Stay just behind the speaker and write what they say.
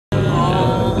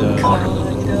The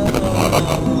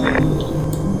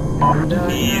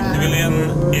civilian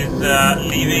is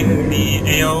leaving the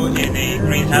AO in a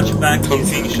green hatchback. He's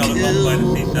being shot above by the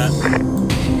CSAT.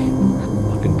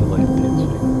 Fucking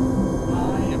delightful. I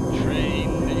am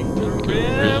training to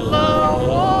guerrilla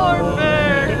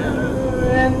warfare,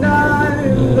 and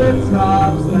I'm the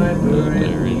top sniper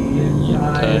in the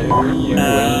entire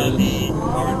US. The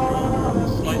car drove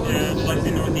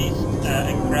slightly northeast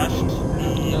and crashed.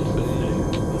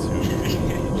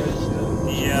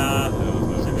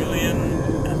 The civilian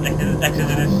has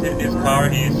exited his car.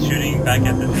 He is shooting back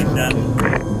at the CSAT.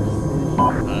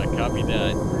 Copy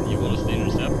that. You want us to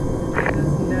intercept?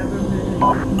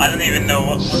 I don't even know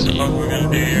what the fuck we're gonna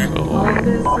do here.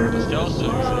 Just tell us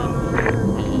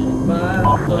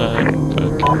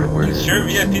Sure,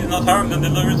 VIP is not harmed and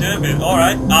delivers to it.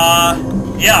 Alright.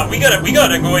 Yeah, we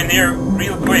gotta go in here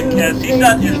real quick.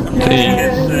 CSAT is approaching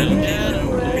his location.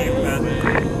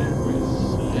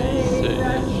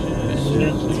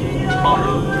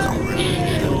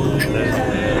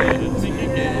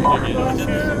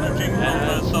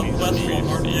 Southwest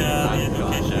forward, yeah, the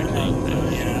location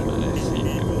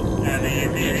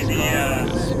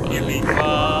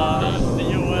the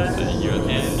US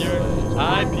and your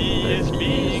IP is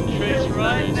being traced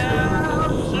right now,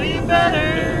 so you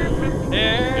better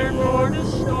prepare for the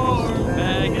storm,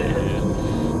 maggot.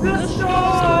 The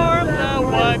storm that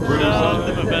wipes out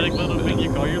the pathetic little thing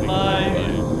you call your life.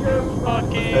 You're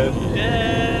fucking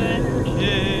dead,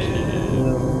 kid.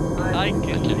 I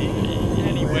can be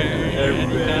anywhere,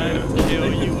 anytime,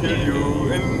 kill you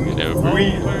in over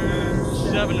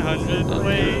 700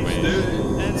 ways,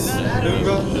 and that's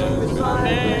just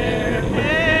fair.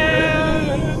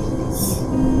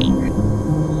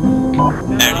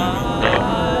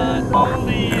 Not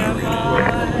only am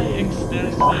I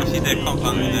extensive, I see the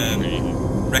compound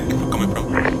wreck coming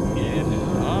from. in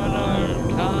unarmed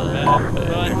combat,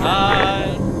 but I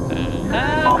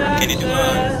Can you do a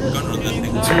gun run this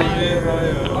thing?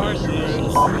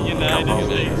 arsenals, the United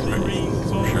States Marine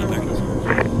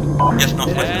Corps, Yes,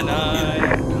 northwest. and I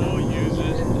will use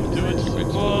it to its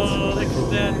full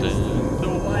extent to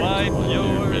wipe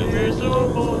your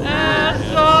miserable ass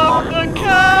off the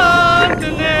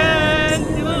continent.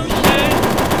 You know what I'm saying?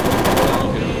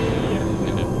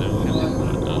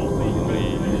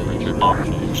 I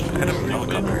had a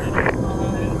helicopter.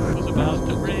 Was about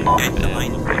to bring Yeah, the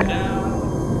line.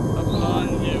 down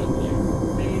upon you.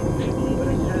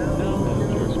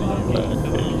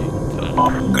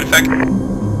 Good effect.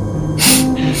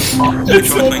 Which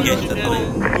one to engage that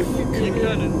line? You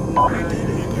couldn't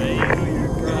pay your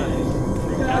price.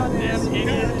 Goddamn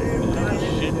idiot.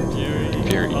 Shit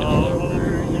fury all over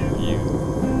you.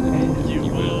 You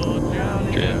will drown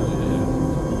it.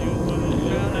 You will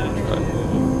drown it.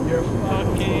 You're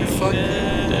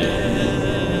fucking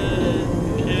dead,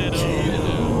 kiddo.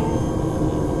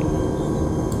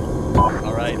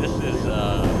 Alright, this is,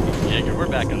 Jaeger, we're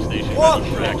back on station. What the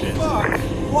fuck?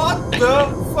 What the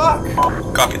fuck?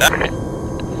 Copy that.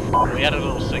 We had a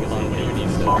little sing-along. What do we need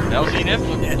to do? LZNIF?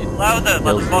 Louder,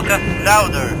 motherfucker.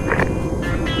 Louder.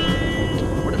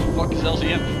 Where the fuck is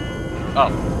LZNIF? Oh,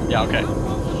 yeah, okay.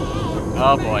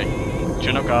 Oh boy.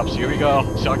 Chinook Ops, here we go.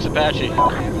 SonixApache.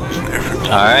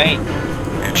 Alright.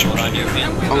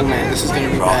 Oh man, this is gonna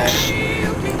be bad.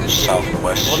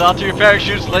 Southwest. Hold on to your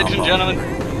parachutes, ladies and gentlemen. I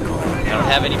don't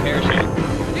have any parachute.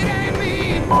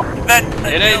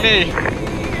 It ain't me.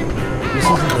 This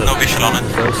isn't the No visual on it.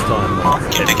 first time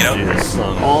Can you take it out?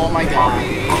 Oh my god.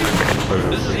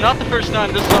 This is not the first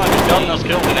time this song has gotten us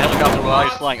killed in a helicopter while I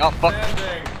was flying. Oh, fuck.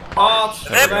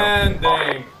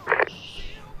 Outstanding.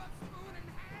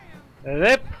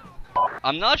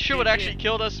 I'm not sure what actually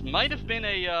killed us. Might have been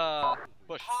a,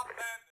 push.